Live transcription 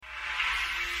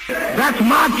That's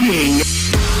my king.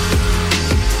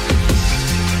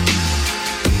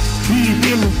 He's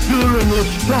enduringly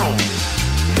strong.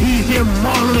 He's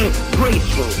immortally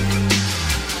graceful.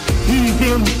 He's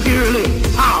imperially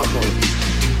powerful.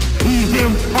 He's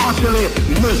impartially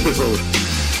merciful.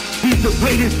 He's the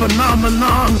greatest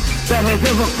phenomenon that has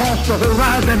ever crossed the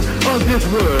horizon of this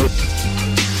world.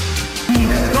 He's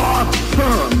God's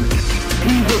son.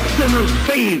 He's a sinner's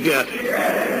savior.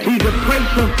 He's the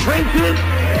prince of princes.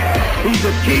 He's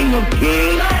the king of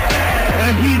kings.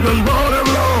 And he's the Lord of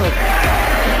lords.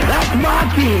 That's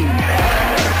my king.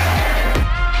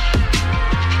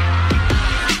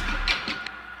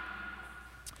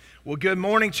 Well, good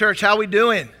morning, church. How we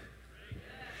doing?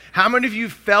 How many of you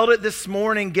felt it this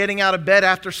morning getting out of bed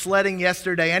after sledding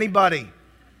yesterday? Anybody?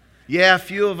 Yeah, a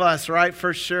few of us, right?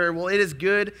 For sure. Well, it is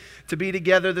good to be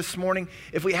together this morning.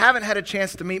 If we haven't had a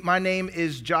chance to meet, my name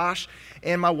is Josh,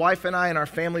 and my wife and I and our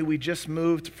family, we just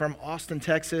moved from Austin,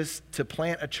 Texas to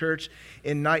plant a church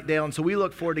in Knightdale, and so we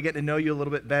look forward to getting to know you a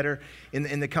little bit better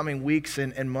in the coming weeks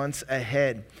and months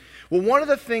ahead. Well, one of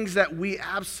the things that we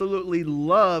absolutely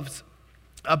loved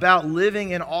about living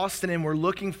in Austin, and we're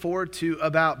looking forward to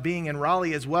about being in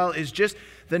Raleigh as well, is just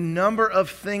the number of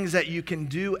things that you can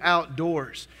do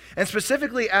outdoors. And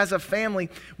specifically as a family,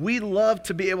 we love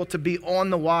to be able to be on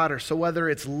the water. So whether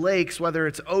it's lakes, whether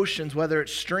it's oceans, whether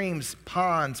it's streams,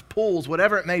 ponds, pools,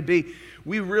 whatever it may be,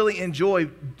 we really enjoy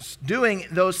doing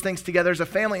those things together as a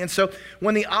family. And so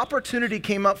when the opportunity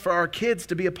came up for our kids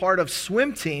to be a part of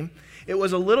swim team, it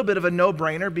was a little bit of a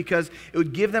no-brainer because it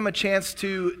would give them a chance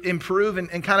to improve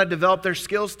and kind of develop their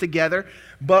skills together,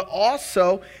 but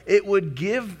also it would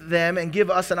give them and give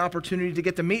us an opportunity to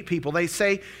get to meet people. They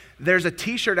say there's a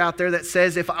t-shirt out there that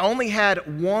says, if I only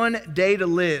had one day to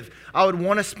live, I would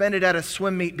want to spend it at a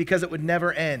swim meet because it would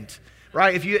never end.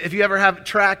 Right? If you ever have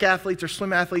track athletes or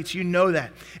swim athletes, you know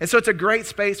that. And so it's a great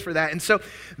space for that. And so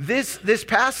this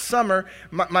past summer,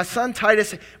 my son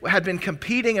Titus had been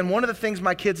competing, and one of the things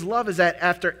my kids love is that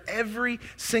after every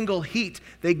single heat,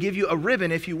 they give you a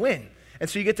ribbon if you win. And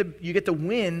so you get to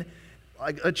win,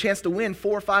 like a chance to win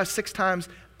 4, 5, 6 times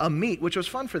a meet, which was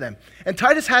fun for them. And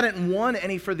Titus hadn't won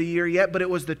any for the year yet, but it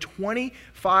was the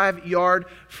 25-yard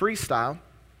freestyle.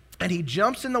 And he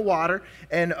jumps in the water,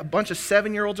 and a bunch of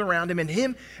 7-year-olds around him and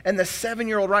the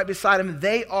 7-year-old right beside him,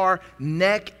 they are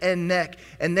neck and neck.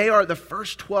 And they are the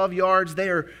first 12 yards, they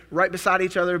are right beside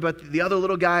each other, but the other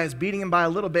little guy is beating him by a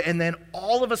little bit. And then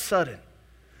all of a sudden,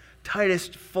 Titus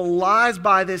flies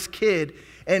by this kid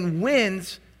and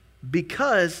wins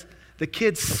because the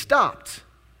kid stopped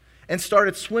and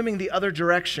started swimming the other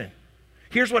direction.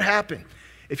 Here's what happened.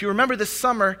 If you remember this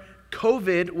summer,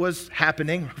 COVID was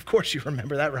happening. Of course you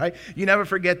remember that, right? You never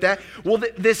forget that. Well,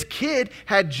 this kid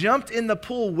had jumped in the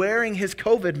pool wearing his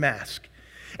COVID mask.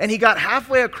 And he got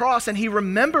halfway across and he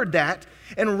remembered that.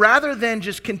 And rather than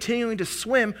just continuing to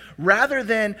swim, rather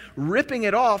than ripping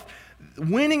it off,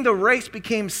 winning the race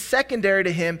became secondary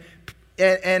to him,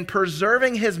 and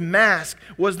preserving his mask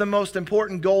was the most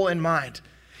important goal in mind.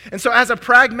 And so as a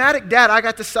pragmatic dad, I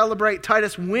got to celebrate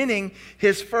Titus winning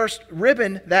his first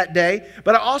ribbon that day,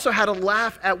 but I also had to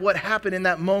laugh at what happened in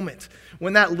that moment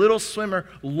when that little swimmer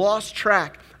lost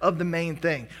track of the main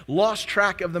thing, lost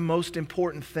track of the most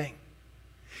important thing.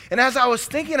 And as I was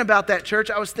thinking about that,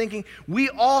 church, I was thinking we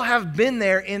all have been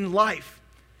there in life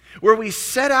where we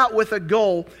set out with a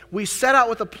goal, we set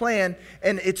out with a plan,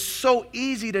 and it's so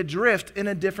easy to drift in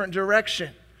a different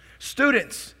direction.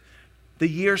 Students, the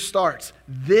year starts.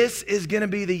 This is going to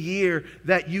be the year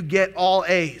that you get all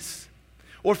A's.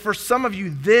 Or for some of you,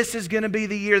 this is going to be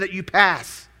the year that you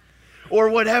pass. Or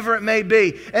whatever it may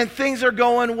be. And things are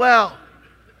going well.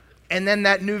 And then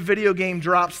that new video game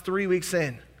drops 3 weeks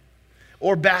in.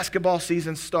 Or basketball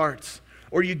season starts.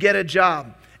 Or you get a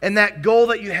job. And that goal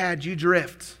that you had, you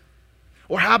drift.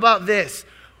 Or how about this?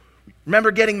 Remember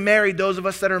getting married, those of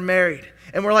us that are married.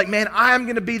 And we're like, man, I'm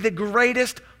going to be the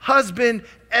greatest husband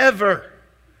ever.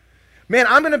 Man,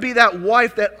 I'm going to be that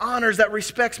wife that honors, that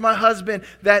respects my husband,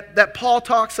 that Paul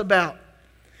talks about.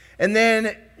 And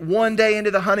then one day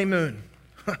into the honeymoon,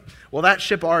 well, that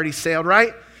ship already sailed,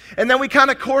 right? And then we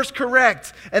kind of course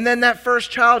correct. And then that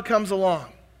first child comes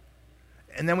along.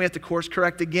 And then we have to course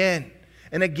correct again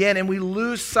and again. And we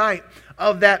lose sight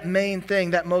of that main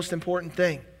thing, that most important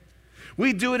thing.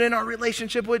 We do it in our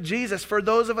relationship with Jesus. For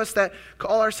those of us that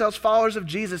call ourselves followers of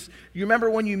Jesus, you remember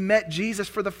when you met Jesus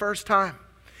for the first time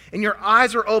and your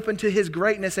eyes were open to his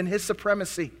greatness and his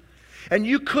supremacy. And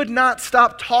you could not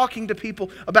stop talking to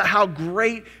people about how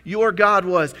great your God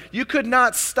was. You could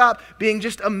not stop being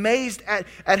just amazed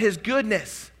at his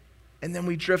goodness. And then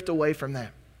we drift away from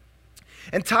that.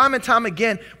 And time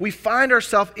again, we find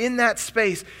ourselves in that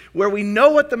space where we know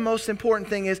what the most important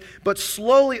thing is, but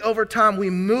slowly over time we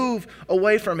move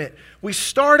away from it. We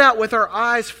start out with our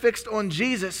eyes fixed on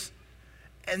Jesus,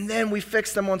 and then we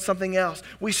fix them on something else.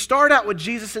 We start out with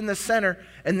Jesus in the center,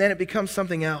 and then it becomes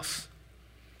something else.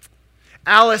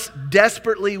 Alice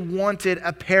desperately wanted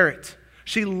a parrot.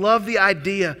 She loved the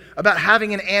idea about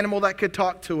having an animal that could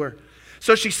talk to her.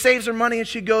 So she saves her money and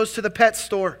she goes to the pet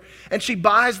store and she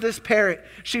buys this parrot.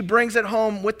 She brings it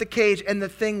home with the cage and the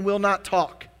thing will not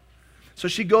talk. So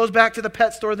she goes back to the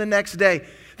pet store the next day.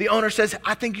 The owner says,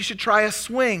 I think you should try a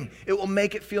swing. It will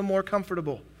make it feel more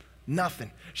comfortable.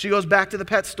 Nothing. She goes back to the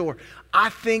pet store. I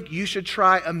think you should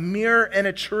try a mirror and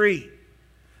a tree.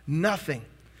 Nothing.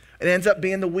 It ends up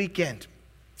being the weekend.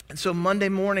 And so Monday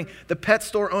morning, the pet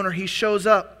store owner, he shows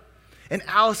up. And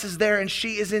Alice is there, and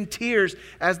she is in tears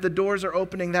as the doors are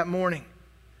opening that morning.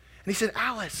 And he said,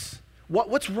 Alice,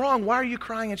 what's wrong? Why are you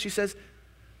crying? And she says,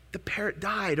 the parrot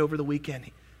died over the weekend.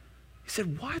 He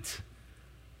said, what?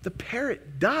 The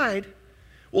parrot died?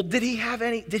 Well, did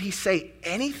he say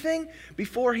anything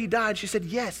before he died? She said,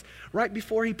 yes, right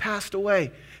before he passed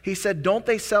away. He said, don't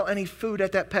they sell any food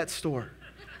at that pet store?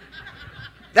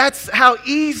 That's how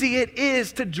easy it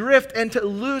is to drift and to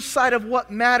lose sight of what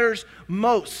matters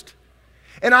most.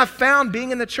 And I've found,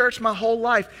 being in the church my whole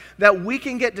life, that we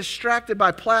can get distracted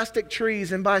by plastic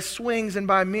trees and by swings and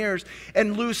by mirrors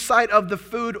and lose sight of the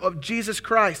food of Jesus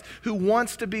Christ, who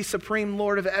wants to be supreme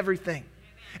Lord of everything.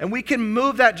 And we can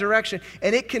move that direction,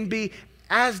 and it can be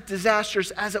as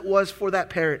disastrous as it was for that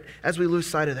parrot as we lose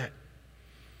sight of that.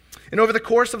 And over the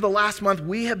course of the last month,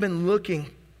 we have been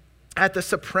looking at the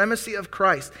supremacy of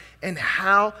Christ and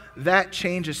how that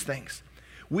changes things.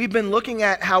 We've been looking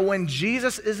at how when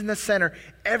Jesus is in the center,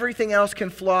 everything else can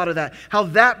flow out of that. How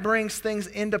that brings things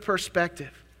into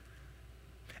perspective.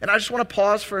 And I just want to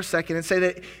pause for a second and say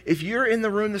that if you're in the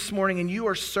room this morning and you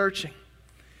are searching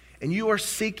and you are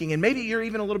seeking, and maybe you're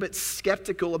even a little bit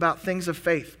skeptical about things of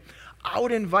faith, I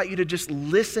would invite you to just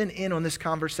listen in on this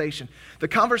conversation. The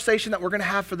conversation that we're going to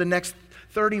have for the next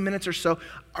 30 minutes or so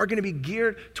are going to be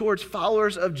geared towards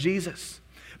followers of Jesus.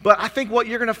 But I think what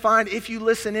you're going to find if you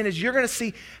listen in is you're going to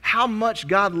see how much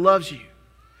God loves you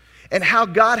and how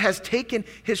God has taken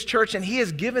his church and he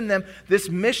has given them this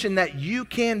mission that you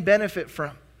can benefit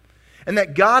from. And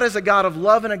that God is a God of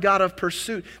love and a God of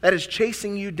pursuit that is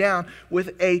chasing you down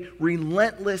with a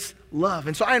relentless love.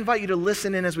 And so I invite you to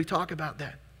listen in as we talk about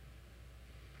that.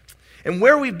 And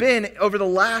where we've been over the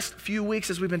last few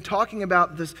weeks as we've been talking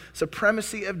about this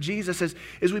supremacy of Jesus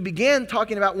is we began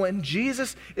talking about when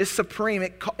Jesus is supreme,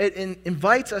 it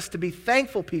invites us to be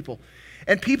thankful people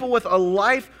and people with a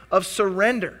life of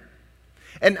surrender.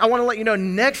 And I want to let you know,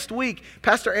 next week,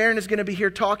 Pastor Aaron is going to be here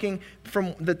talking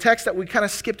from the text that we kind of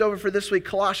skipped over for this week,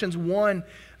 Colossians 1,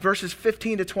 verses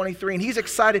 15 to 23. And he's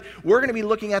excited. We're going to be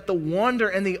looking at the wonder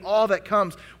and the awe that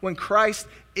comes when Christ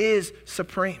is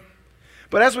supreme.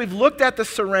 But as we've looked at the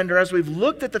surrender, as we've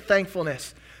looked at the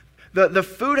thankfulness, the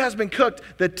food has been cooked,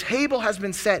 the table has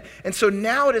been set, and so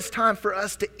now it is time for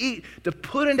us to eat, to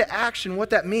put into action what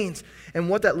that means and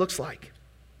what that looks like.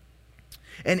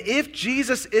 And if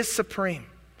Jesus is supreme,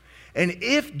 and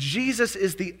if Jesus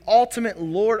is the ultimate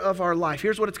Lord of our life,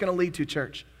 here's what it's going to lead to,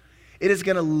 church. It is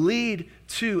going to lead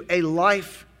to a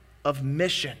life of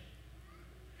mission.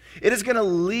 It is going to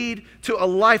lead to a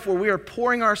life where we are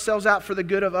pouring ourselves out for the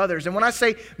good of others. And when I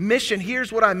say mission,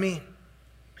 here's what I mean.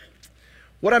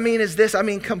 What I mean is this. I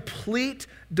mean complete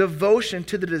devotion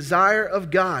to the desire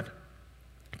of God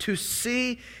to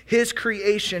see his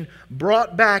creation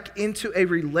brought back into a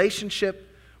relationship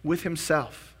with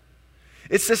himself.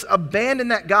 It's this abandon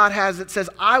that God has that says,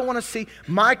 I want to see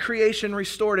my creation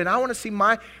restored and I want to see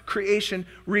my creation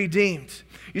redeemed.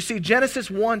 You see,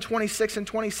 Genesis 1, 26 and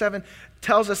 27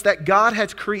 tells us that God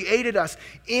has created us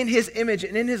in his image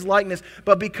and in his likeness,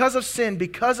 but because of sin,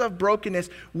 because of brokenness,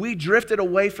 we drifted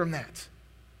away from that.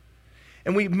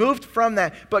 And we moved from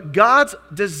that. But God's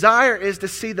desire is to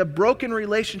see the broken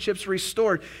relationships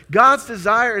restored. God's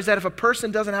desire is that if a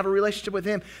person doesn't have a relationship with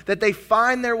him, that they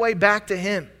find their way back to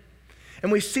him.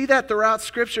 And we see that throughout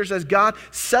scriptures as God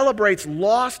celebrates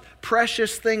lost,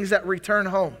 precious things that return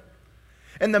home.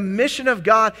 And the mission of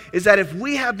God is that if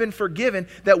we have been forgiven,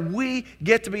 that we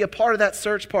get to be a part of that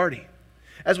search party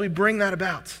as we bring that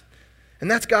about. And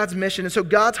that's God's mission. And so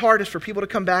God's heart is for people to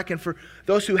come back and for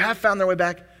those who have found their way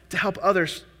back to help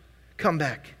others come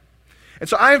back. And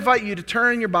so I invite you to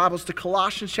turn in your Bibles to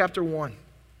Colossians chapter 1.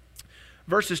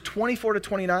 Verses 24 to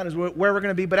 29 is where we're going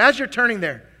to be. But as you're turning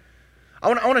there, I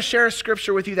want to share a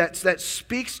scripture with you that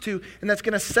speaks to, and that's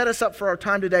going to set us up for our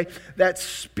time today, that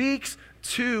speaks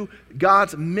to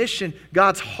God's mission,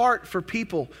 God's heart for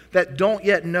people that don't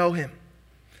yet know him.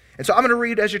 And so I'm going to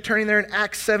read as you're turning there in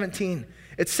Acts 17.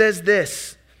 It says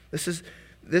this. This is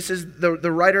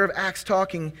the writer of Acts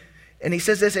talking, and he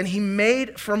says this, and he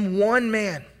made from one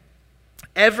man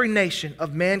every nation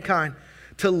of mankind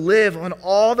to live on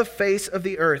all the face of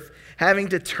the earth, having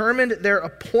determined their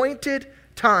appointed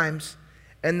times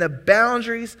and the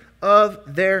boundaries of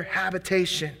their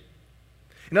habitation.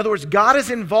 In other words, God is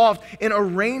involved in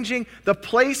arranging the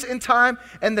place and time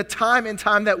and the time and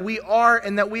time that we are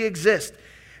and that we exist.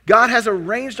 God has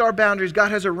arranged our boundaries.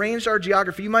 God has arranged our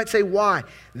geography. You might say, why?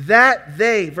 That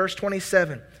they, verse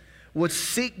 27, would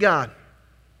seek God,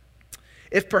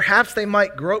 if perhaps they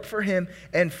might grope for him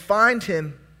and find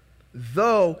him,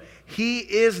 though he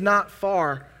is not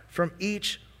far from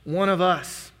each one of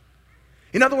us.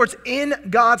 In other words, in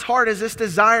God's heart is this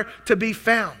desire to be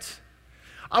found.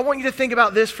 I want you to think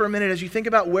about this for a minute as you think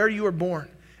about where you were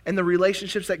born and the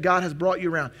relationships that God has brought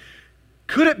you around.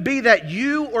 Could it be that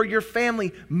you or your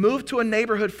family moved to a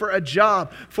neighborhood for a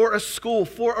job, for a school,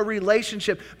 for a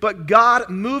relationship, but God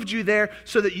moved you there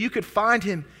so that you could find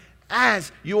him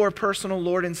as your personal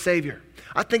Lord and Savior?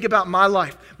 I think about my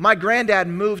life. My granddad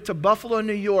moved to Buffalo,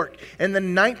 New York in the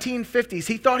 1950s.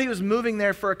 He thought he was moving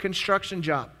there for a construction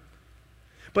job.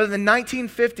 But in the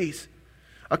 1950s,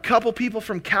 a couple people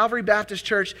from Calvary Baptist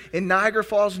Church in Niagara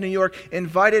Falls, New York,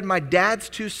 invited my dad's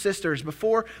two sisters,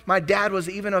 before my dad was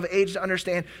even of age to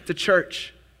understand, to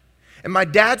church. And my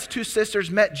dad's two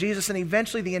sisters met Jesus, and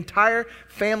eventually the entire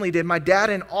family did, my dad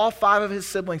and all 5 of his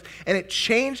siblings. And it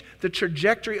changed the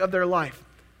trajectory of their life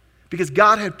because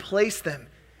God had placed them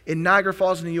in Niagara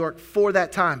Falls, New York for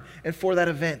that time and for that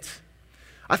event.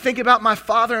 I think about my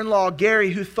father-in-law,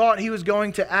 Gary, who thought he was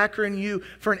going to Akron U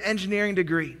for an engineering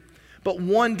degree. But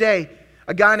one day,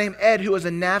 a guy named Ed, who was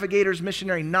a navigator's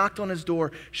missionary, knocked on his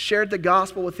door, shared the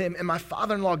gospel with him, and my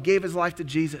father-in-law gave his life to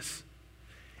Jesus.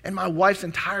 And my wife's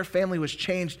entire family was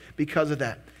changed because of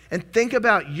that. And think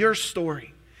about your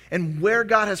story and where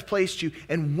God has placed you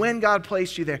and when God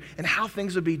placed you there and how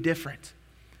things would be different.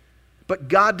 But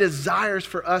God desires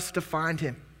for us to find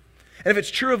him. And if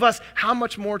it's true of us, how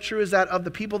much more true is that of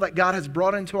the people that God has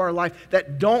brought into our life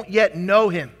that don't yet know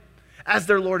him as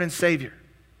their Lord and Savior?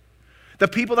 The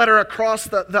people that are across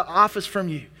the office from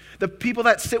you, the people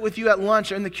that sit with you at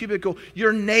lunch or in the cubicle,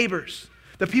 your neighbors,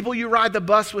 the people you ride the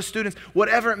bus with, students,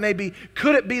 whatever it may be.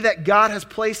 Could it be that God has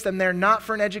placed them there not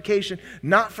for an education,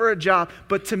 not for a job,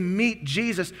 but to meet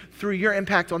Jesus through your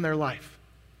impact on their life?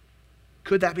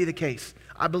 Could that be the case?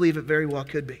 I believe it very well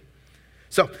could be.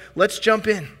 So let's jump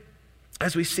in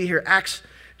as we see here. Acts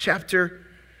chapter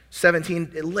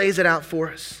 17, it lays it out for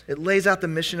us. It lays out the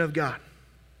mission of God.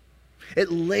 It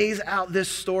lays out this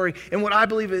story. And what I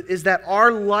believe is that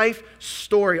our life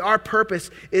story, our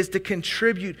purpose is to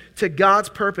contribute to God's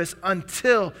purpose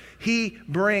until he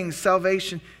brings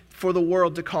salvation for the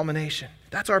world to culmination.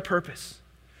 That's our purpose.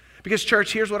 Because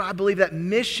church, here's what I believe, that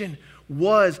mission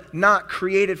was not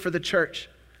created for the church,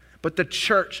 but the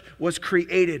church was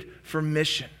created for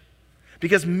mission.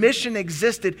 Because mission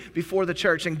existed before the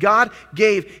church, and God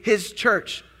gave his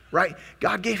church, right?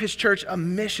 God gave his church a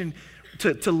mission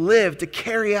to live, to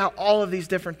carry out all of these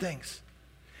different things.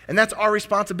 And that's our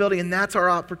responsibility, and that's our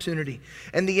opportunity.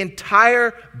 And the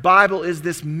entire Bible is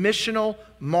this missional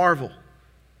marvel.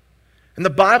 And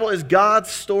the Bible is God's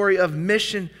story of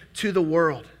mission to the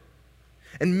world.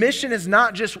 And mission is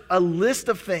not just a list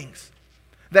of things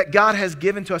that God has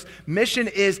given to us. Mission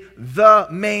is the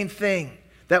main thing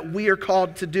that we are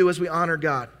called to do as we honor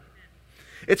God.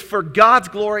 It's for God's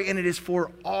glory, and it is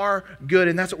for our good,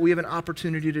 and that's what we have an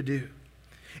opportunity to do.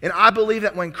 And I believe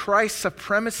that when Christ's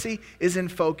supremacy is in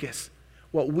focus,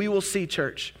 what we will see,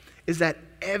 church, is that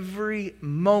every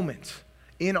moment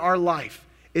in our life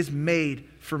is made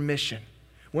for mission.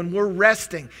 When we're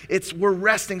resting, we're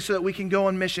resting so that we can go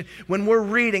on mission. When we're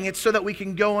reading, it's so that we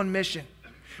can go on mission.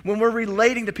 When we're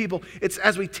relating to people, it's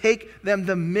as we take them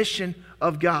the mission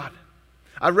of God.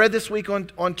 I read this week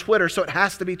on Twitter, so it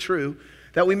has to be true,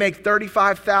 that we make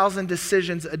 35,000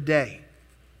 decisions a day.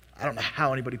 I don't know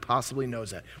how anybody possibly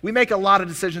knows that. We make a lot of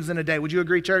decisions in a day. Would you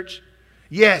agree, church?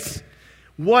 Yes.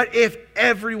 What if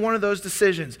every one of those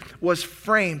decisions was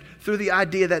framed through the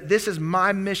idea that this is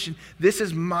my mission, this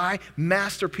is my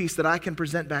masterpiece that I can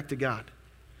present back to God?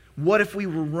 What if we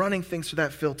were running things through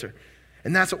that filter?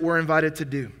 And that's what we're invited to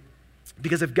do.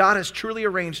 Because if God has truly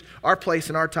arranged our place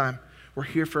and our time, we're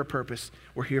here for a purpose.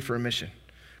 We're here for a mission.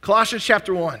 Colossians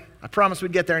chapter 1. I promised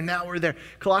we'd get there, and now we're there.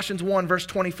 Colossians 1, verse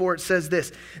 24, it says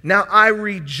this: "Now I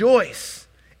rejoice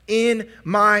in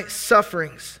my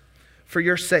sufferings for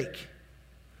your sake."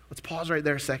 Let's pause right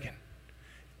there a second.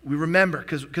 we remember,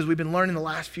 because we've been learning the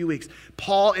last few weeks,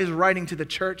 Paul is writing to the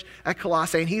church at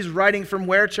Colossae, and he's writing from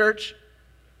where, church?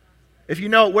 If you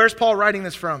know, where's Paul writing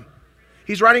this from?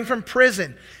 He's writing from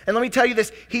prison. And let me tell you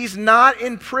this, he's not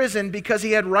in prison because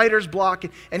he had writer's block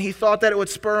and he thought that it would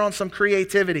spur on some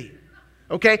creativity.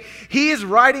 Okay? He is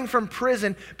writing from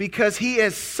prison because he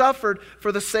has suffered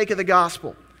for the sake of the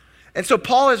gospel. And so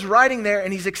Paul is writing there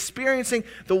and he's experiencing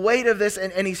the weight of this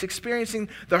and he's experiencing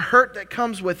the hurt that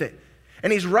comes with it.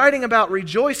 And he's writing about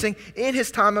rejoicing in his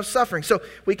time of suffering. So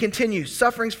we continue,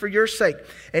 sufferings for your sake.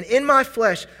 And in my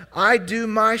flesh, I do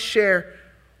my share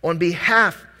on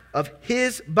behalf of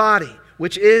his body,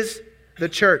 which is the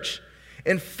church,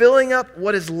 in filling up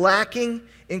what is lacking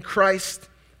in Christ's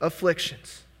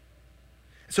afflictions.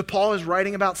 So Paul is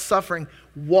writing about suffering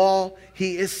while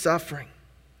he is suffering.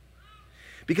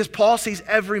 Because Paul sees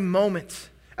every moment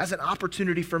as an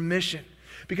opportunity for mission.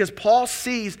 Because Paul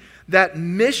sees that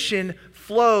mission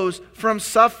flows from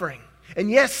suffering. And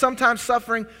yes, sometimes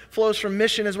suffering flows from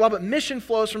mission as well, but mission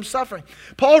flows from suffering.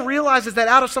 Paul realizes that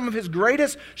out of some of his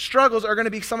greatest struggles are going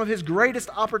to be some of his greatest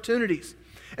opportunities.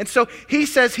 And so he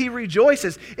says he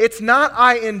rejoices. It's not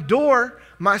I endure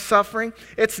my suffering.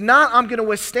 It's not I'm going to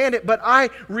withstand it, but I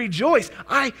rejoice.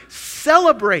 I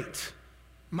celebrate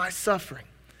my suffering.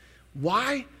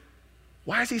 Why?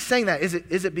 Why is he saying that?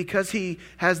 Is it because he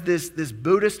has this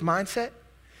Buddhist mindset?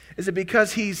 Is it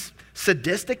because he's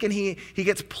sadistic and he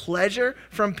gets pleasure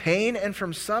from pain and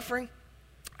from suffering?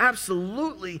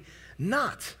 Absolutely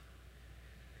not.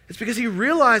 It's because he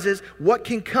realizes what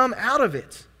can come out of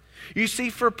it. You see,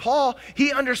 for Paul,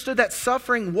 he understood that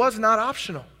suffering was not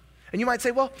optional. And you might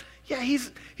say, well, yeah,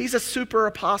 he's a super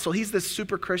apostle. He's this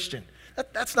super Christian.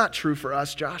 That's not true for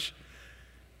us, Josh.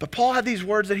 But Paul had these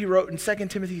words that he wrote in 2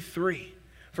 Timothy 3,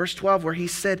 verse 12, where he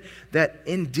said that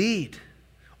indeed,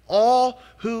 all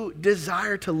who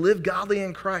desire to live godly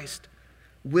in Christ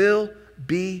will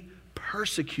be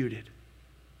persecuted.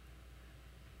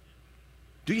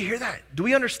 Do you hear that? Do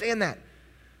we understand that?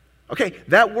 Okay,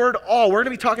 that word all, we're going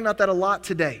to be talking about that a lot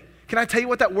today. Can I tell you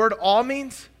what that word all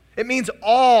means? It means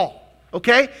all,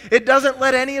 okay? It doesn't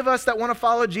let any of us that want to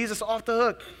follow Jesus off the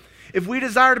hook. If we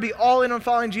desire to be all in on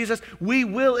following Jesus, we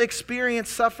will experience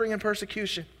suffering and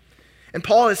persecution. And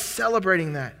Paul is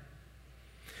celebrating that.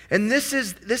 And this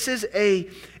is a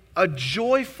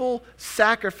joyful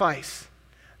sacrifice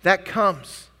that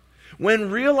comes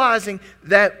when realizing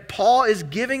that Paul is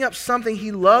giving up something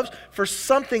he loves for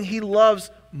something he loves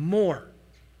more.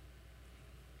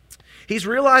 He's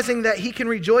realizing that he can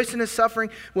rejoice in his suffering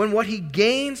when what he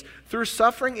gains through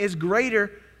suffering is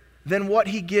greater than what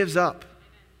he gives up.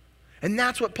 And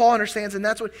that's what Paul understands, and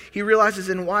that's what he realizes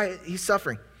and why he's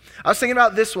suffering. I was thinking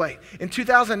about it this way. In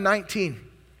 2019,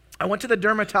 I went to the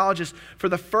dermatologist for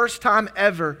the first time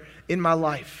ever in my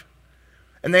life.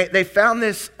 And they found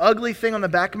this ugly thing on the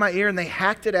back of my ear, and they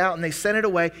hacked it out, and they sent it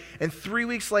away. And 3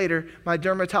 weeks later, my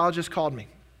dermatologist called me.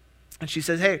 And she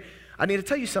says, hey, I need to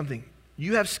tell you something.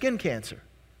 You have skin cancer.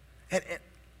 And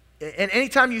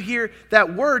anytime you hear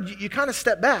that word, you kind of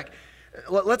step back.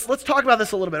 Let's talk about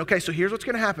this a little bit. Okay, so here's what's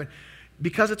going to happen.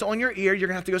 Because it's on your ear, you're going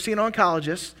to have to go see an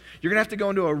oncologist. You're going to have to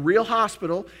go into a real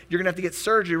hospital. You're going to have to get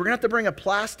surgery. We're going to have to bring a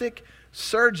plastic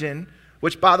surgeon,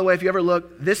 which, by the way, if you ever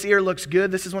look, this ear looks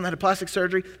good. This is one that had plastic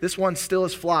surgery. This one still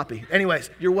is floppy.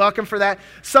 Anyways, you're welcome for that.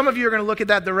 Some of you are going to look at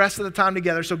that the rest of the time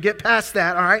together, so get past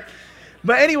that, all right?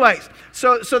 But anyways,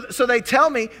 so they tell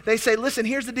me, they say, listen,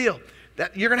 here's the deal.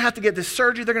 That you're going to have to get this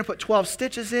surgery. They're going to put 12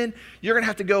 stitches in. You're going to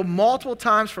have to go multiple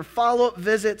times for follow-up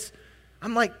visits.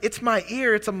 I'm like, it's my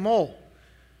ear. It's a mole.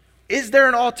 Is there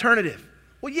an alternative?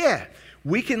 Well, yeah.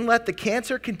 We can let the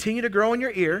cancer continue to grow in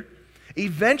your ear.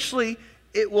 Eventually,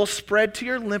 it will spread to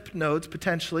your lymph nodes,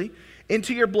 potentially,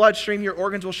 into your bloodstream. Your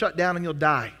organs will shut down and you'll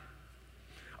die.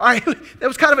 All right, that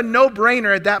was kind of a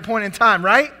no-brainer at that point in time,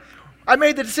 right? I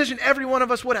made the decision every one of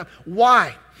us would have.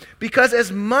 Why? Because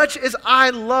as much as I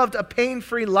loved a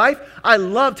pain-free life, I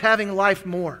loved having life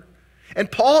more. And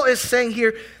Paul is saying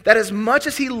here that as much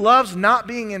as he loves not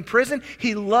being in prison,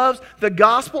 he loves the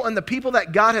gospel and the people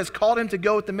that God has called him to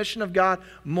go with the mission of God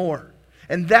more.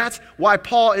 And that's why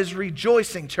Paul is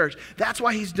rejoicing, church. That's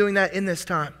why he's doing that in this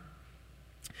time.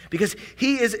 Because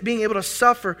he is being able to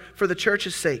suffer for the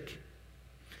church's sake.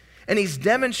 And he's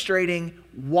demonstrating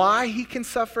why he can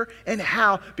suffer and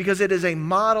how, because it is a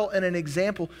model and an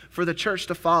example for the church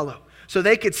to follow. So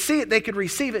they could see it, they could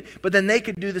receive it, but then they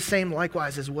could do the same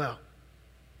likewise as well.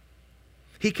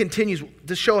 He continues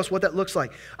to show us what that looks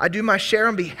like. I do my share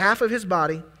on behalf of his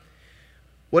body,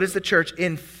 what is the church,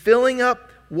 in filling up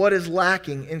what is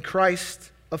lacking in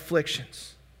Christ's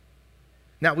afflictions.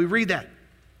 Now we read that,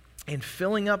 in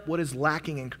filling up what is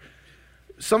lacking in.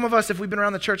 some of us, if we've been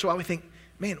around the church a while, we think,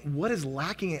 man, what is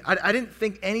lacking? I didn't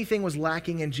think anything was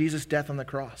lacking in Jesus' death on the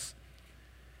cross.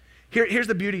 Here's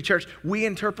the beauty, church. We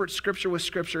interpret Scripture with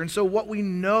Scripture. And so what we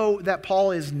know that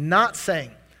Paul is not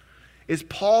saying is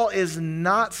Paul is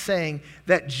not saying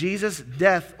that Jesus'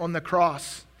 death on the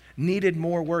cross needed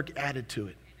more work added to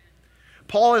it.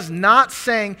 Paul is not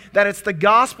saying that it's the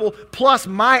gospel plus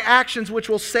my actions which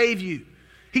will save you.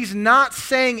 He's not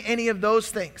saying any of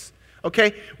those things.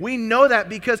 Okay? We know that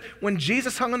because when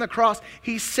Jesus hung on the cross,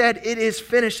 he said it is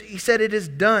finished. He said it is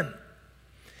done.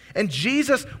 And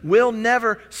Jesus will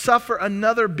never suffer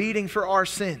another beating for our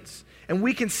sins. And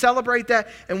we can celebrate that,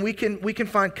 and we can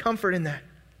find comfort in that.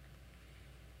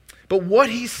 But what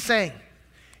he's saying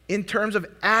in terms of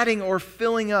adding or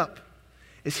filling up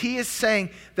is he is saying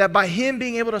that by him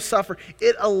being able to suffer,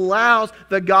 it allows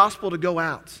the gospel to go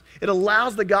out. It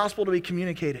allows the gospel to be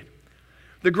communicated.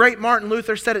 The great Martin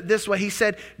Luther said it this way. He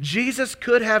said, Jesus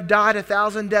could have died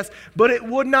 1,000 deaths, but it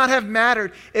would not have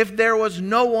mattered if there was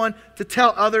no one to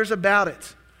tell others about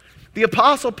it. The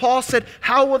Apostle Paul said,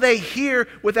 how will they hear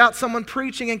without someone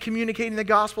preaching and communicating the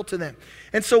gospel to them?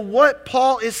 And so what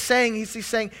Paul is saying, he's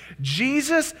saying,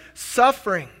 Jesus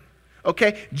suffering,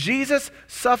 okay, Jesus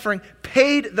suffering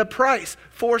paid the price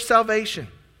for salvation.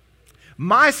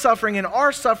 My suffering and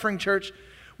our suffering, church,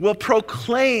 will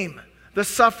proclaim the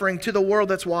suffering to the world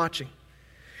that's watching.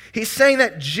 He's saying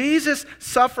that Jesus'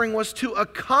 suffering was to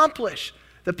accomplish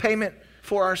the payment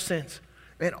for our sins.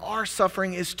 And our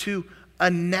suffering is to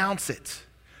announce it.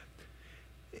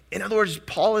 In other words,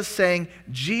 Paul is saying,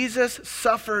 Jesus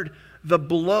suffered the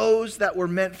blows that were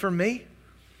meant for me,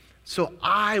 so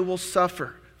I will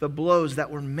suffer the blows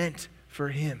that were meant for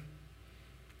him.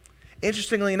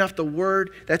 Interestingly enough, the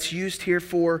word that's used here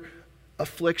for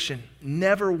affliction,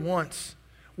 never once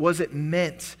was it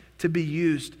meant to be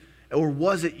used, or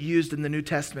was it used in the New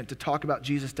Testament to talk about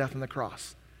Jesus' death on the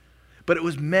cross? But it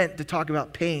was meant to talk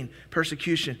about pain,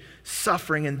 persecution,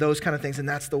 suffering, and those kind of things, and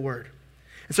that's the word.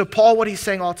 And so Paul, what he's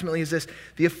saying ultimately is this: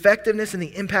 the effectiveness and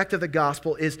the impact of the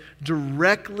gospel is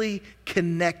directly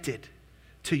connected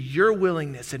to your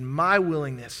willingness and my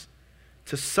willingness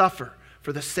to suffer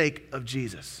for the sake of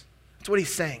Jesus. That's what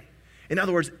he's saying. In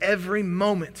other words, every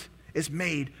moment is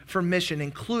made for mission,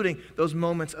 including those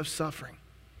moments of suffering.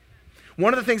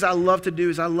 One of the things I love to do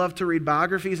is I love to read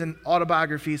biographies and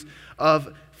autobiographies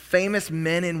of famous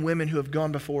men and women who have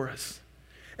gone before us.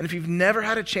 And if you've never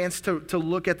had a chance to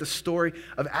look at the story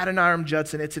of Adoniram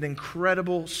Judson, it's an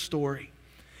incredible story.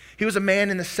 He was a man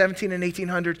in the 1700s and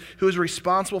 1800s who was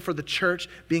responsible for the church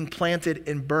being planted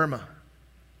in Burma.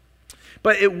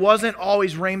 But it wasn't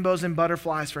always rainbows and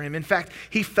butterflies for him. In fact,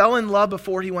 he fell in love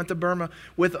before he went to Burma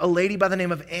with a lady by the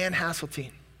name of Anne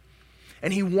Hasseltine.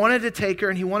 And he wanted to take her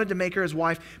and he wanted to make her his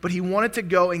wife, but he wanted to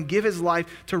go and give his life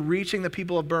to reaching the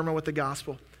people of Burma with the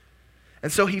gospel.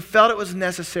 And so he felt it was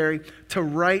necessary to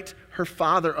write her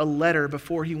father a letter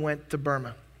before he went to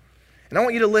Burma. And I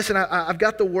want you to listen. I've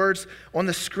got the words on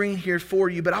the screen here for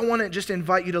you, but I want to just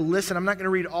invite you to listen. I'm not going to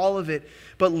read all of it,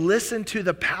 but listen to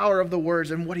the power of the words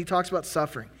and what he talks about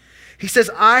suffering. He says,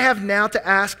 I have now to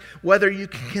ask whether you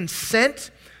can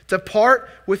consent to part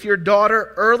with your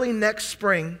daughter early next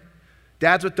spring.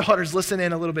 Dads with daughters, listen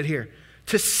in a little bit here.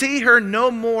 To see her no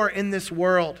more in this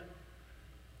world.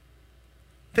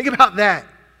 Think about that,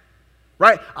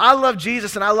 right? I love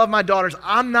Jesus and I love my daughters.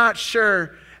 I'm not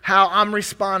sure how I'm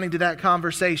responding to that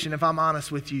conversation, if I'm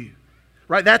honest with you.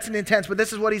 Right? That's an intense, but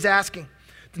this is what he's asking.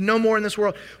 No more in this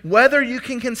world. Whether you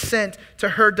can consent to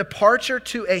her departure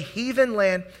to a heathen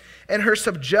land and her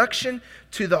subjection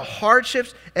to the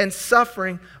hardships and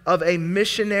suffering of a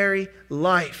missionary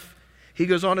life. He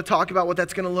goes on to talk about what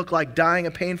that's going to look like, dying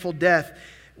a painful death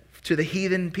to the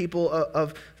heathen people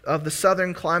of the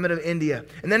southern climate of India.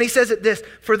 And then he says it this: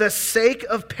 for the sake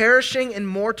of perishing and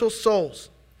mortal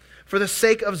souls, for the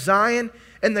sake of Zion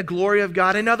and the glory of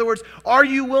God. In other words, are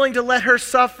you willing to let her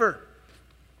suffer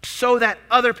so that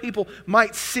other people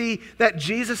might see that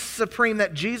Jesus is supreme,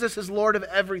 that Jesus is Lord of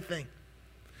everything?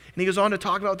 And he goes on to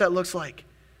talk about what that looks like.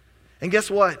 And guess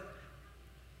what?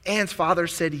 Anne's father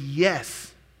said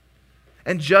yes.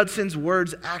 And Judson's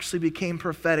words actually became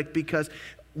prophetic because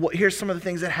here's some of the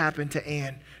things that happened to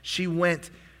Anne. She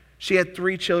had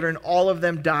 3 children. All of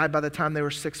them died by the time they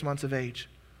were 6 months of age.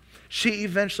 She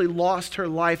eventually lost her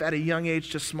life at a young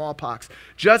age to smallpox.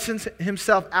 Judson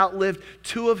himself outlived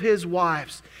 2 of his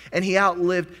wives, and he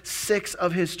outlived 6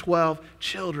 of his 12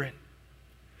 children.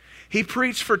 He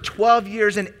preached for 12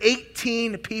 years, and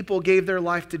 18 people gave their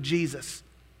life to Jesus.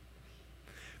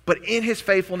 But in his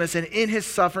faithfulness and in his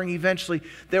suffering, eventually,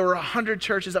 there were 100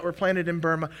 churches that were planted in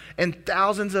Burma, and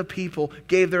thousands of people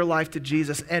gave their life to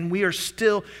Jesus. And we are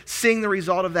still seeing the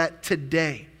result of that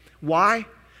today. Why?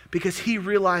 Because he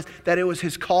realized that it was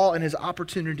his call and his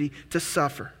opportunity to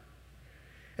suffer.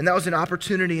 And that was an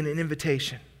opportunity and an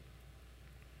invitation.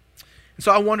 And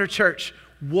so I wonder, church,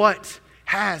 what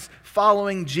has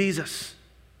following Jesus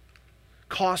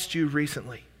cost you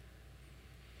recently?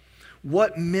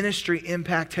 What ministry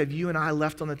impact have you and I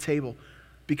left on the table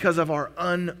because of our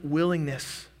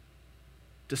unwillingness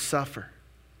to suffer?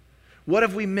 What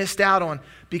have we missed out on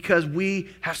because we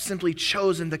have simply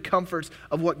chosen the comforts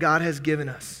of what God has given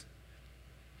us?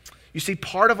 You see,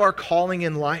 part of our calling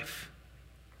in life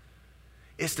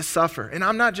is to suffer. And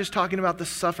I'm not just talking about the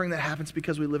suffering that happens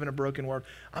because we live in a broken world.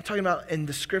 I'm talking about, and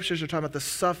the scriptures are talking about the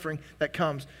suffering that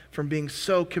comes from being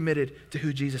so committed to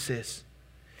who Jesus is.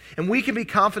 And we can be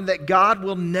confident that God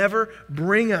will never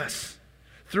bring us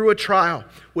through a trial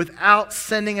without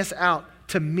sending us out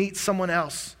to meet someone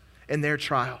else in their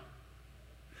trial.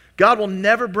 God will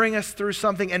never bring us through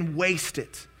something and waste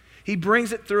it. He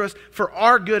brings it through us for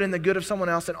our good and the good of someone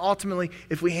else, and ultimately,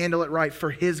 if we handle it right,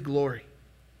 for his glory.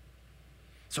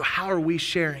 So how are we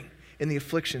sharing in the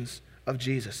afflictions of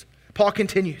Jesus? Paul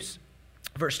continues,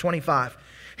 verse 25.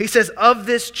 He says, of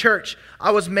this church,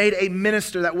 I was made a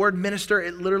minister. That word minister,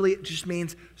 it literally just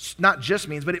means, not just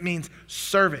means, but it means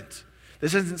servant.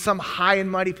 This isn't some high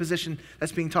and mighty position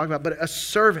that's being talked about, but a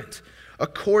servant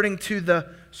according to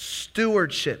the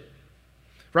stewardship,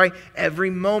 right? Every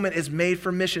moment is made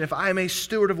for mission. If I am a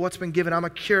steward of what's been given, I'm a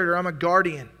curator, I'm a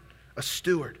guardian, a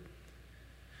steward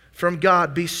from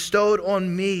God bestowed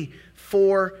on me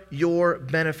for your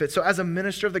benefit. So as a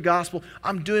minister of the gospel,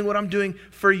 I'm doing what I'm doing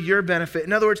for your benefit.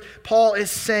 In other words, Paul is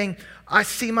saying, I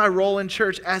see my role in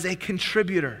church as a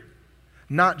contributor,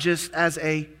 not just as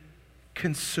a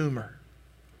consumer.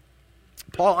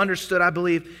 Paul understood, I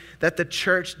believe, that the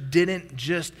church didn't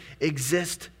just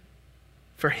exist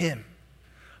for him.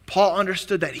 Paul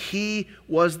understood that he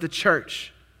was the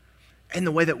church in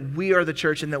the way that we are the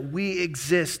church and that we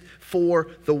exist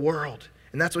for the world.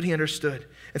 And that's what he understood.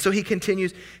 And so he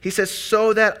continues, he says,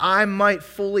 so that I might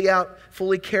fully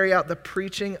carry out the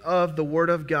preaching of the word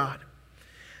of God.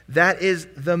 That is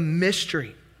the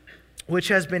mystery which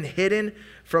has been hidden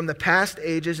from the past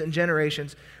ages and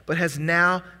generations, but has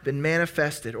now been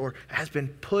manifested or has been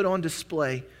put on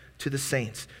display to the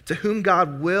saints, to whom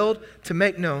God willed to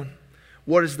make known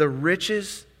what is the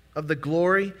riches of the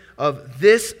glory of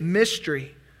this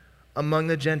mystery among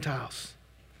the Gentiles,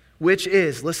 which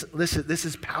is, listen, this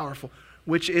is powerful,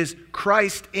 which is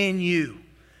Christ in you.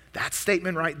 That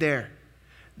statement right there,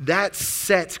 that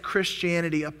sets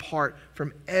Christianity apart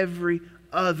from every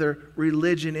other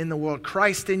religion in the world.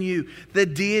 Christ in you, the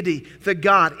deity, the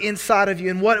God inside of you.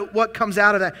 And what comes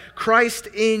out of that? Christ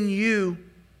in you,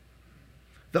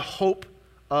 the hope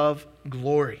of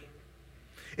glory.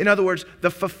 In other words,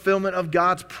 the fulfillment of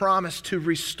God's promise to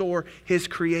restore his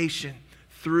creation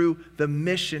through the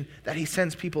mission that he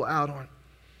sends people out on.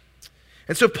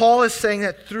 And so Paul is saying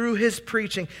that through his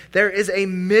preaching, there is a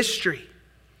mystery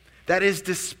that is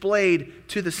displayed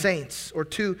to the saints or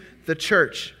to the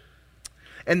church.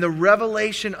 And the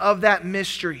revelation of that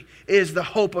mystery is the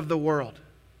hope of the world.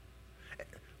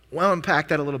 Well, unpack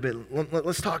that a little bit.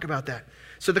 Let's talk about that.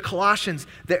 So the Colossians,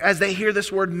 as they hear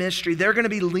this word mystery, they're going to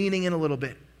be leaning in a little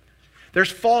bit. There's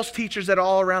false teachers that are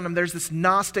all around them. There's this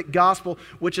Gnostic gospel,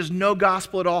 which is no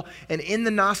gospel at all. And in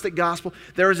the Gnostic gospel,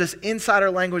 there was this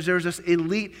insider language. There was this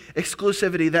elite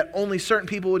exclusivity that only certain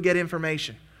people would get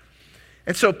information.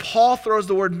 And so Paul throws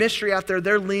the word mystery out there.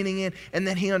 They're leaning in, and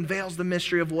then he unveils the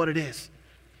mystery of what it is.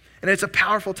 And it's a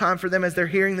powerful time for them as they're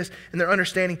hearing this and they're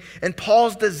understanding. And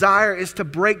Paul's desire is to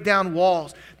break down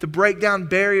walls, to break down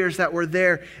barriers that were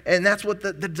there. And that's what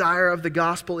the desire of the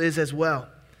gospel is as well.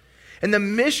 And the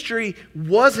mystery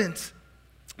wasn't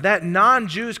that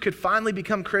non-Jews could finally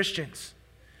become Christians.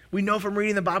 We know from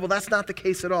reading the Bible that's not the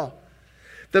case at all.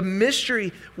 The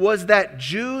mystery was that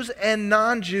Jews and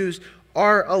non-Jews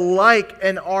are alike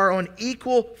and are on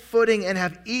equal footing and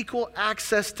have equal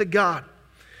access to God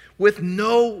with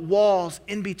no walls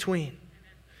in between.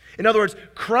 In other words,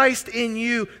 Christ in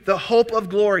you, the hope of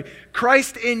glory.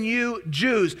 Christ in you,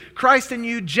 Jews. Christ in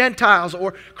you, Gentiles,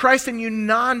 or Christ in you,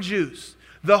 non-Jews.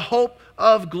 The hope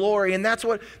of glory. And that's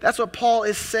what Paul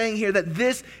is saying here, that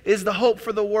this is the hope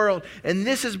for the world. And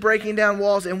this is breaking down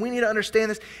walls. And we need to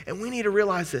understand this, and we need to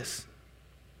realize this.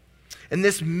 And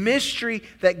this mystery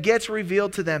that gets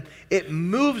revealed to them, it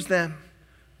moves them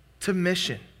to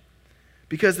mission.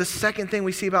 Because the second thing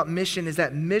we see about mission is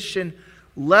that mission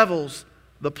levels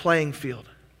the playing field.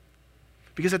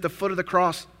 Because at the foot of the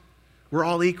cross, we're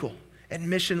all equal. And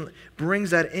mission brings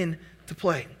that into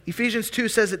play. Ephesians 2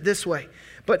 says it this way.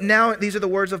 But now, these are the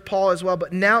words of Paul as well,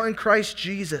 but now in Christ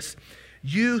Jesus,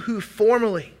 you who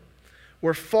formerly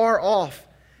were far off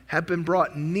have been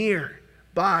brought near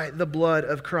by the blood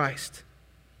of Christ.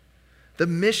 The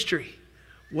mystery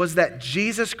was that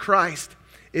Jesus Christ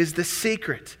is the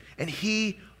secret, and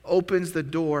he opens the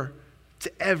door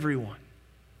to everyone.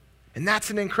 And that's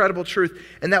an incredible truth.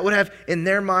 And that would have, in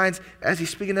their minds, as he's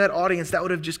speaking to that audience, that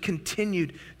would have just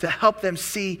continued to help them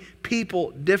see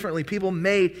people differently, people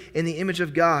made in the image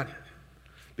of God.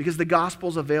 Because the gospel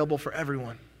is available for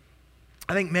everyone.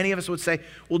 I think many of us would say,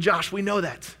 well, Josh, we know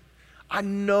that. I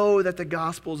know that the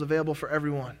gospel is available for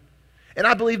everyone. And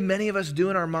I believe many of us do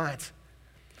in our minds.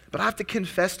 But I have to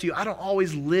confess to you, I don't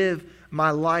always live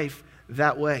my life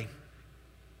that way.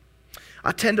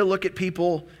 I tend to look at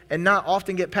people and not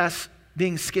often get past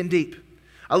being skin deep.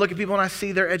 I look at people and I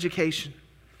see their education.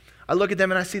 I look at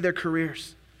them and I see their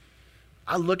careers.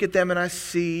 I look at them and I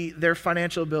see their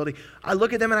financial ability. I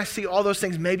look at them and I see all those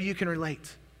things. Maybe you can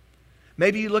relate.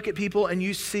 Maybe you look at people and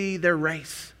you see their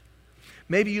race.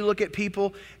 Maybe you look at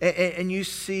people and you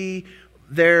see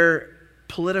their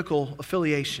political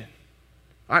affiliation.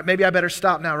 All right, maybe I better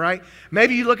stop now, right?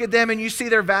 Maybe you look at them and you see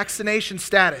their vaccination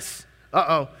status.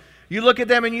 Uh-oh. You look at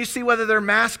them and you see whether they're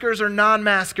maskers or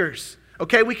non-maskers.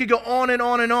 Okay, we could go on and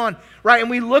on and on, right? And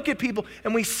we look at people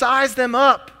and we size them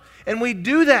up, and we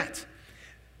do that.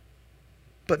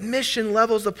 But mission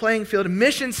levels the playing field.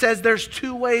 Mission says there's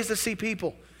two ways to see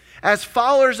people: as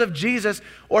followers of Jesus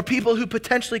or people who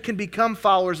potentially can become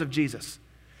followers of Jesus.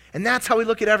 And that's how we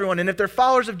look at everyone. And if they're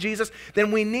followers of Jesus,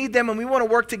 then we need them and we want to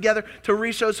work together to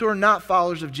reach those who are not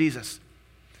followers of Jesus.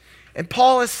 And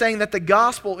Paul is saying that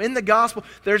in the gospel,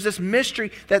 there's this mystery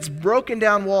that's broken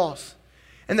down walls.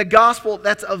 And the gospel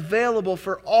that's available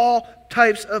for all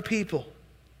types of people.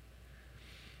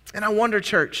 And I wonder,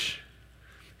 church,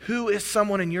 who is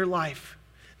someone in your life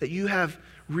that you have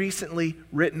recently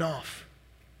written off?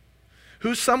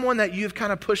 Who's someone that you've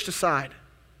kind of pushed aside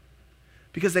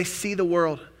because they see the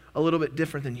world a little bit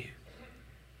different than you?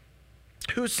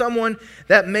 Who's someone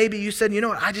that maybe you said, you know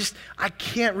what, I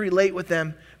can't relate with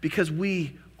them because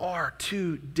we are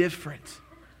too different.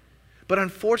 But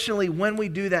unfortunately, when we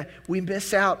do that, we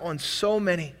miss out on so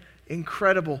many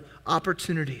incredible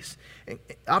opportunities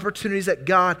that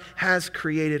God has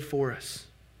created for us.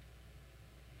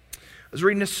 I was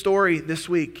reading a story this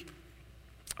week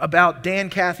about Dan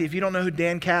Cathy. If you don't know who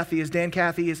Dan Cathy is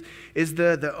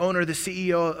the owner, the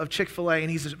CEO of Chick-fil-A,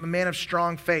 and he's a man of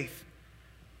strong faith.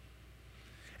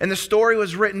 And the story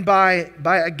was written by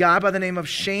a guy by the name of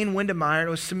Shane Windemeyer, and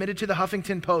it was submitted to the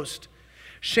Huffington Post.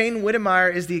 Shane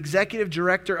Windemeyer is the executive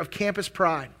director of Campus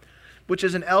Pride, which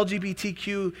is an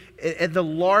LGBTQ, the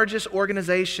largest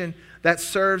organization that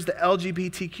serves the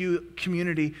LGBTQ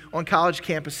community on college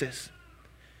campuses.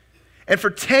 And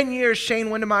for 10 years, Shane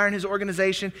Windemeyer and his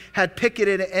organization had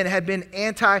picketed and had been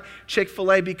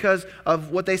anti-Chick-fil-A because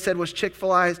of what they said was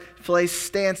Chick-fil-A's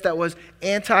stance that was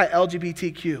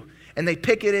anti-LGBTQ. And they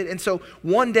picketed. And so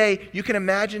one day, you can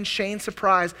imagine Shane's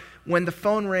surprise when the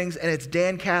phone rings and it's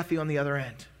Dan Cathy on the other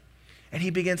end. And he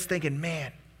begins thinking,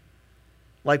 man,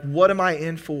 like, what am I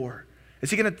in for? Is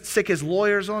he going to sick his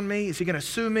lawyers on me? Is he going to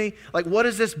sue me? Like, what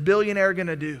is this billionaire going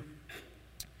to do?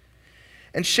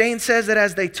 And Shane says that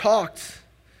as they talked,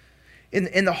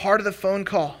 in the heart of the phone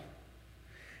call,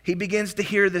 he begins to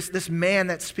hear this man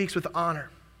that speaks with honor.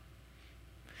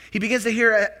 He begins to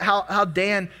hear how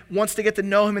Dan wants to get to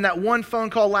know him, and that one phone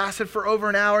call lasted for over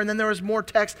an hour, and then there was more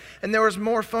text, and there was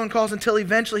more phone calls until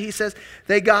eventually he says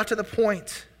they got to the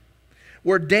point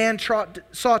where Dan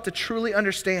sought to truly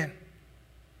understand.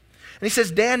 And he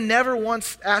says Dan never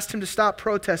once asked him to stop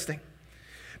protesting,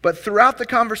 but throughout the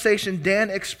conversation, Dan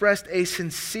expressed a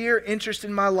sincere interest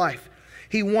in my life.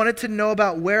 He wanted to know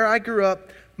about where I grew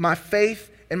up, my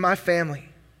faith, and my family.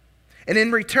 And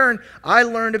in return, I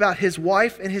learned about his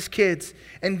wife and his kids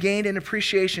and gained an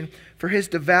appreciation for his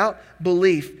devout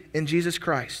belief in Jesus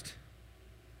Christ.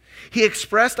 He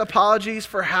expressed apologies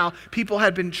for how people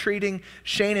had been treating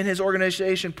Shane and his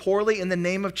organization poorly in the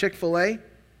name of Chick-fil-A,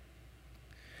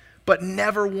 but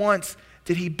never once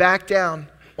did he back down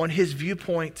on his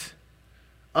viewpoint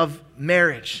of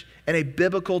marriage and a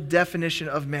biblical definition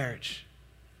of marriage.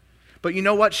 But you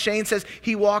know what? Shane says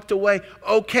he walked away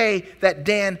okay that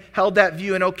Dan held that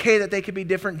view and okay that they could be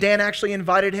different. Dan actually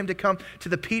invited him to come to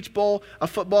the Peach Bowl, a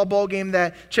football bowl game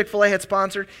that Chick-fil-A had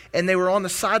sponsored, and they were on the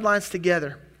sidelines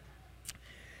together.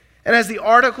 And as the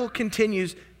article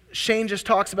continues, Shane just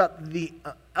talks about the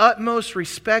utmost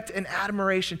respect and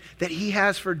admiration that he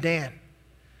has for Dan.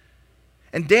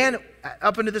 And Dan,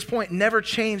 up until this point, never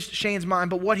changed Shane's mind,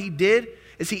 but what he did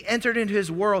is he entered into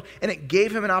his world, and it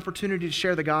gave him an opportunity to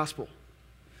share the gospel.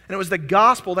 And it was the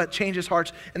gospel that changes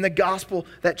hearts and the gospel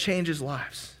that changes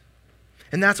lives.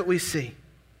 And that's what we see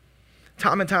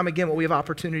time and time again, what we have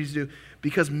opportunities to do,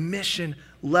 because mission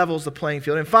levels the playing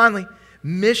field. And finally,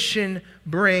 mission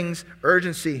brings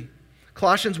urgency.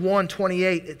 Colossians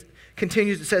 1:28, it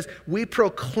continues, it says, we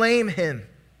proclaim him,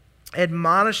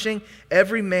 admonishing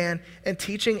every man and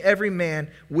teaching every man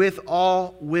with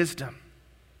all wisdom,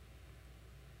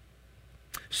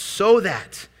 so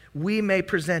that we may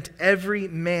present every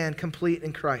man complete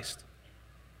in Christ.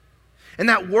 And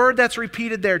that word that's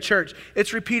repeated there, church,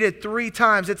 it's repeated 3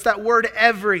 times. It's that word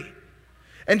every.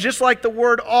 And just like the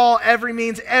word all, every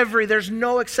means every. There's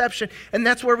no exception. And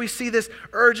that's where we see this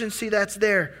urgency that's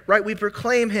there, right? We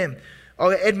proclaim him.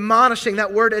 Admonishing,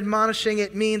 that word admonishing,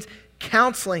 it means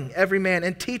counseling every man.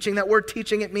 And teaching, that word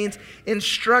teaching, it means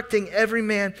instructing every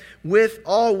man with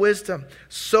all wisdom,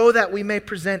 so that we may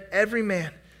present every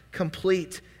man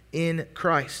complete in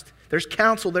Christ. There's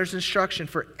counsel, there's instruction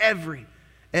for every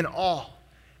and all.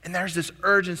 And there's this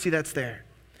urgency that's there.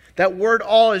 That word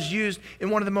all is used in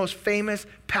one of the most famous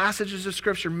passages of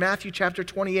Scripture, Matthew chapter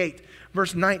 28,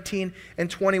 verse 19 and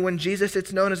 20, when Jesus,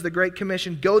 it's known as the Great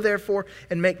Commission, go therefore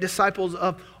and make disciples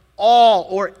of all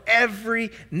or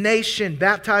every nation,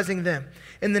 baptizing them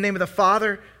in the name of the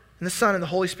Father and the Son and the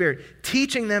Holy Spirit,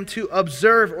 teaching them to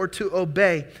observe or to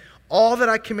obey all that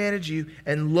I commanded you,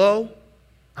 and lo,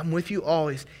 I'm with you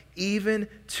always, even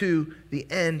to the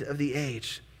end of the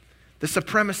age. The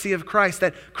supremacy of Christ,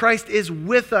 that Christ is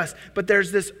with us, but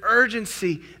there's this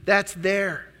urgency that's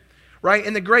there, right?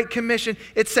 In the Great Commission,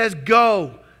 it says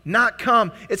go, not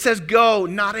come. It says go,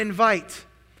 not invite.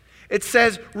 It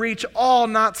says reach all,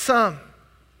 not some.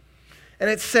 And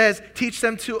it says teach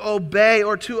them to obey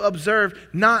or to observe,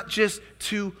 not just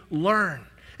to learn.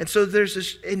 And so there's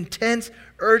this intense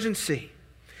urgency.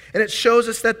 And it shows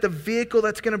us that the vehicle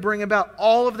that's going to bring about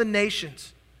all of the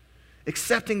nations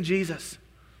accepting Jesus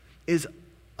is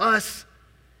us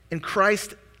and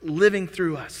Christ living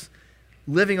through us,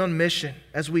 living on mission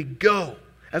as we go,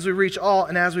 as we reach all,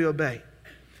 and as we obey.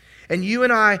 And you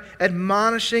and I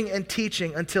admonishing and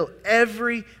teaching until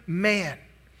every man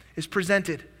is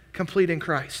presented complete in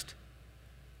Christ.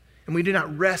 And we do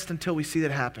not rest until we see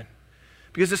that happen.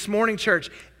 Because this morning, church,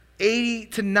 80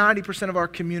 to 90% of our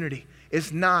community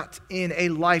is not in a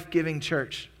life-giving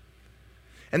church.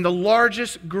 And the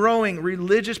largest growing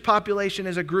religious population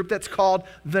is a group that's called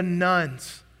the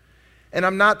Nones. And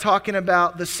I'm not talking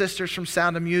about the sisters from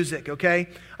Sound of Music, okay?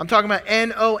 I'm talking about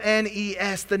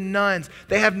N-O-N-E-S, the Nones.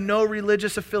 They have no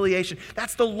religious affiliation.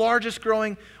 That's the largest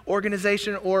growing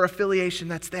organization or affiliation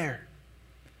that's there.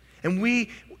 And we,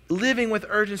 living with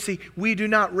urgency, we do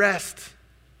not rest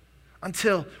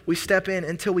until we step in,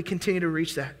 until we continue to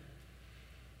reach that.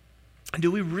 And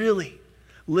do we really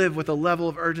live with a level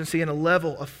of urgency and a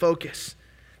level of focus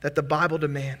that the Bible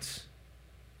demands?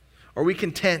 Are we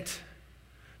content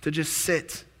to just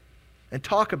sit and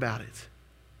talk about it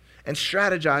and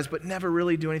strategize but never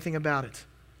really do anything about it?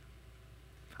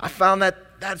 I found that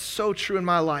that's so true in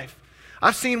my life.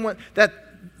 I've seen that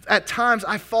at times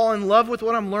I fall in love with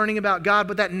what I'm learning about God,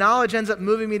 but that knowledge ends up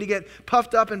moving me to get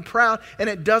puffed up and proud, and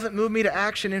it doesn't move me to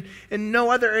action. And in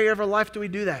no other area of our life do we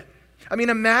do that. I mean,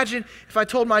 imagine if I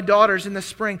told my daughters in the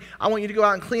spring, I want you to go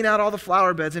out and clean out all the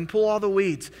flower beds and pull all the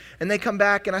weeds. And they come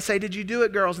back and I say, did you do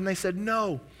it, girls? And they said,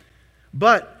 no.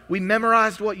 But we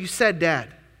memorized what you said, Dad.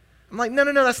 I'm like, no,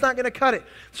 that's not going to cut it.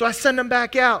 So I send them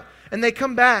back out and they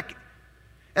come back.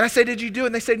 And I say, did you do it?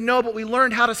 And they say, no, but we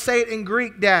learned how to say it in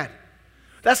Greek, Dad.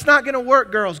 That's not going to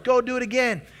work, girls. Go do it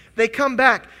again. They come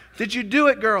back. Did you do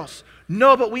it, girls?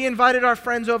 No, but we invited our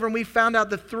friends over and we found out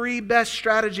the 3 best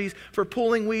strategies for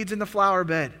pulling weeds in the flower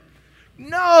bed.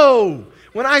 No!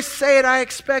 When I say it, I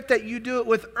expect that you do it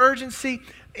with urgency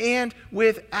and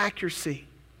with accuracy.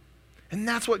 And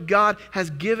that's what God has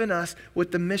given us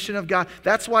with the mission of God.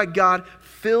 That's why God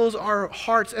fills our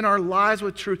hearts and our lives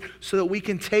with truth so that we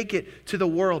can take it to the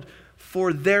world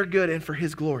for their good and for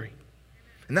His glory.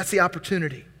 And that's the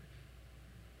opportunity.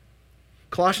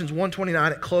 Colossians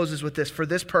 1:29, it closes with this. For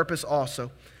this purpose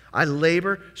also, I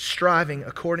labor, striving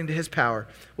according to His power,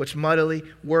 which mightily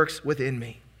works within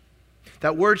me.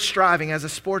 That word striving, as a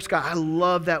sports guy, I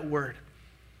love that word.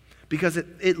 Because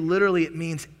it literally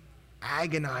means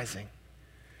agonizing.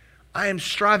 I am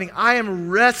striving. I am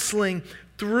wrestling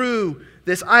through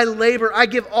this. I labor. I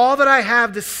give all that I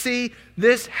have to see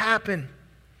this happen.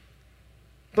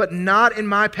 But not in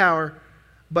my power,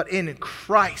 but in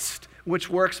Christ, which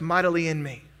works mightily in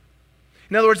me.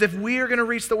 In other words, if we are going to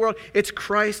reach the world, it's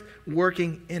Christ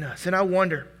working in us. And I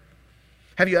wonder,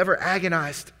 have you ever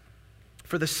agonized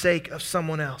for the sake of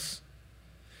someone else?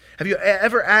 Have you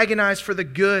ever agonized for the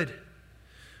good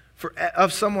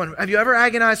of someone? Have you ever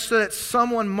agonized so that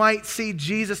someone might see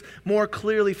Jesus more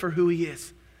clearly for who he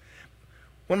is?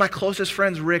 One of my closest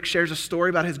friends, Rick, shares a story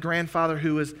about his grandfather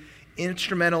who was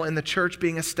instrumental in the church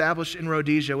being established in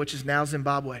Rhodesia, which is now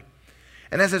Zimbabwe.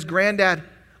 And as his granddad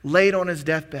laid on his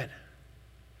deathbed,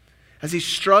 as he's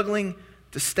struggling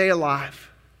to stay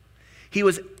alive, he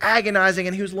was agonizing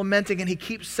and he was lamenting, and he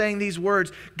keeps saying these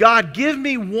words, God, give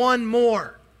me one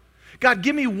more. God,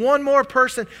 give me one more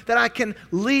person that I can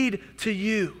lead to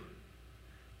you.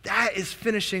 That is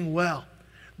finishing well.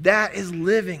 That is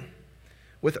living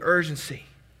with urgency.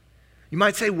 You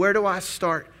might say, where do I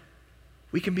start?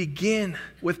 We can begin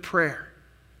with prayer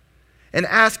and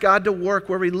ask God to work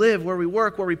where we live, where we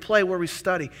work, where we play, where we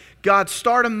study. God,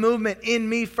 start a movement in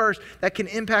me first that can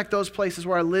impact those places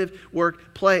where I live,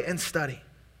 work, play, and study.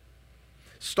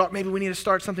 Maybe we need to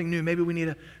start something new. Maybe we need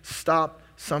to stop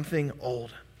something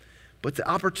old. But the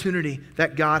opportunity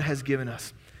that God has given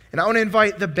us. And I want to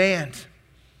invite the band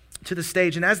to the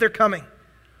stage. And as they're coming,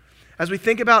 as we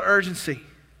think about urgency,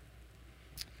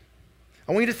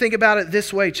 I want you to think about it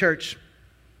this way, church.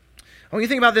 I want you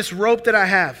to think about this rope that I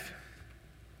have.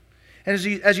 And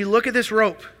as you look at this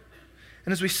rope,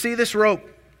 and as we see this rope,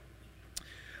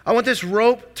 I want this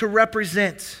rope to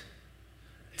represent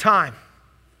time.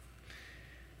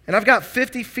 And I've got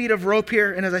 50 feet of rope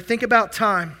here, and as I think about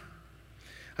time,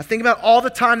 I think about all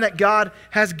the time that God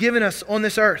has given us on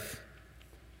this earth.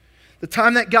 The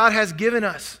time that God has given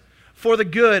us for the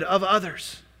good of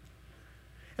others.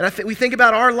 And we think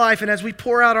about our life, and as we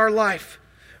pour out our life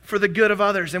for the good of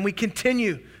others, and we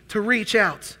continue to reach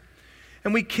out,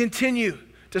 and we continue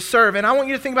to serve. And I want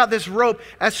you to think about this rope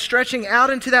as stretching out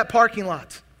into that parking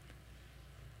lot,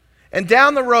 and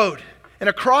down the road, and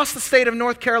across the state of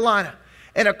North Carolina,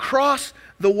 and across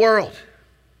the world.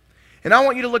 And I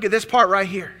want you to look at this part right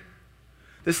here,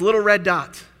 this little red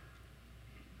dot.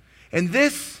 And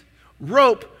this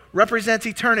rope represents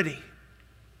eternity.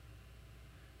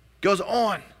 Goes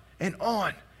on and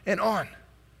on and on.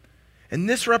 And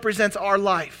this represents our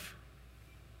life.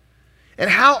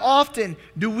 And how often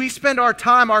do we spend our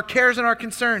time, our cares, and our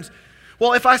concerns?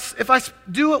 Well, if I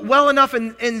do it well enough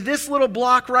in this little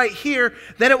block right here,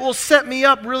 then it will set me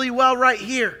up really well right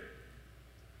here.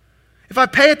 If I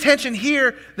pay attention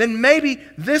here, then maybe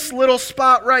this little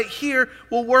spot right here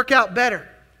will work out better.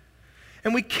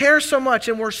 And we care so much,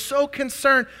 and we're so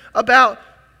concerned about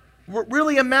what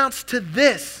really amounts to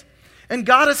this. And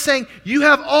God is saying, you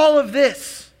have all of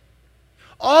this,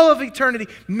 all of eternity,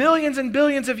 millions and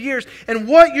billions of years, and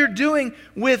what you're doing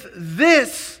with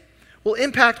this will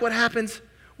impact what happens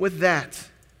with that.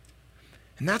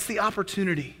 And that's the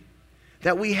opportunity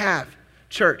that we have,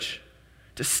 church,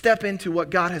 to step into what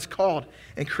God has called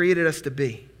and created us to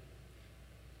be.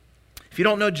 If you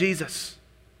don't know Jesus,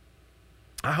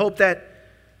 I hope that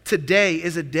today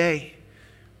is a day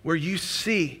where you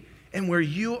see and where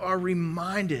you are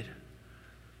reminded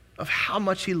of how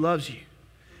much He loves you.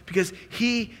 Because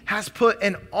He has put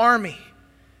an army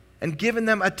and given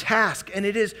them a task, and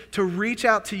it is to reach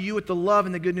out to you with the love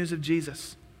and the good news of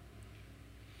Jesus.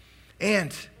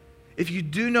 And if you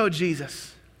do know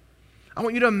Jesus, I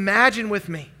want you to imagine with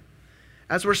me,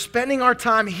 as we're spending our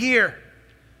time here,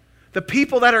 the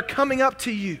people that are coming up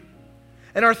to you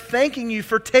and are thanking you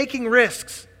for taking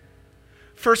risks,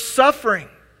 for suffering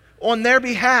on their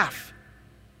behalf,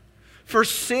 for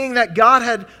seeing that God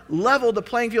had leveled the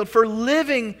playing field, for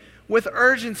living with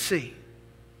urgency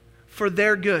for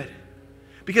their good.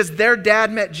 Because their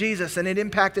dad met Jesus and it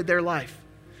impacted their life.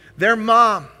 Their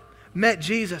mom met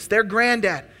Jesus. Their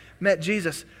granddad met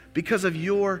Jesus because of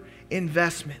your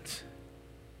investment.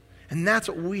 And that's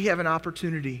what we have an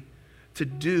opportunity to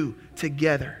do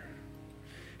together.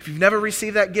 If you've never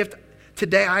received that gift,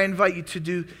 today I invite you to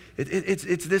do it.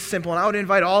 It's this simple. And I would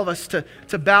invite all of us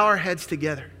to bow our heads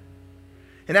together.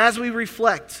 And as we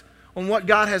reflect on what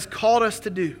God has called us to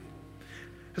do,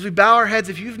 as we bow our heads,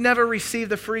 if you've never received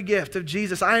the free gift of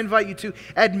Jesus, I invite you to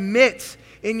admit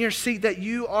in your seat that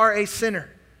you are a sinner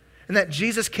and that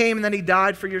Jesus came and that He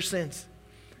died for your sins.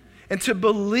 And to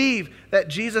believe that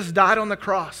Jesus died on the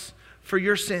cross for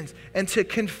your sins, and to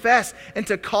confess and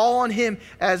to call on Him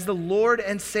as the Lord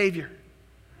and Savior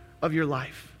of your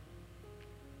life.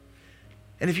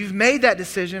 And if you've made that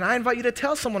decision, I invite you to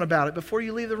tell someone about it before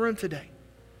you leave the room today.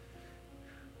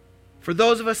 For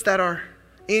those of us that are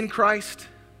in Christ,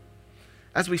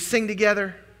 as we sing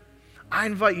together, I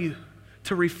invite you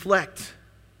to reflect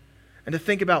and to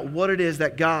think about what it is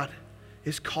that God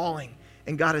is calling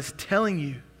and God is telling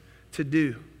you to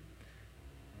do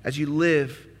as you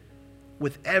live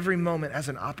with every moment as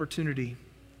an opportunity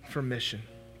for mission.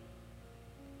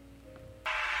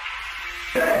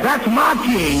 That's my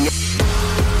king.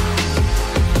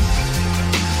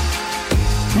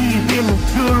 He's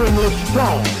enduringly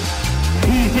strong.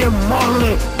 He's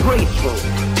immortally graceful.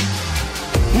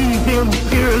 He's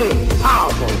imperially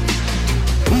powerful.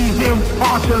 He's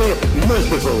impartially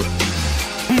merciful.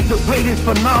 He's the greatest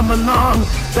phenomenon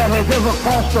that has ever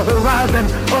crossed the horizon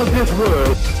of this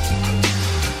world.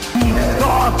 He's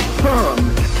God's son.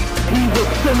 He's a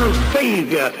sinner's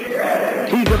savior.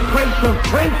 He's the prince of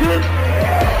princes.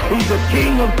 He's the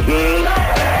king of kings.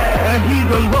 And he's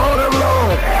the Lord of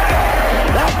lords.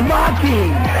 That's my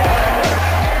king.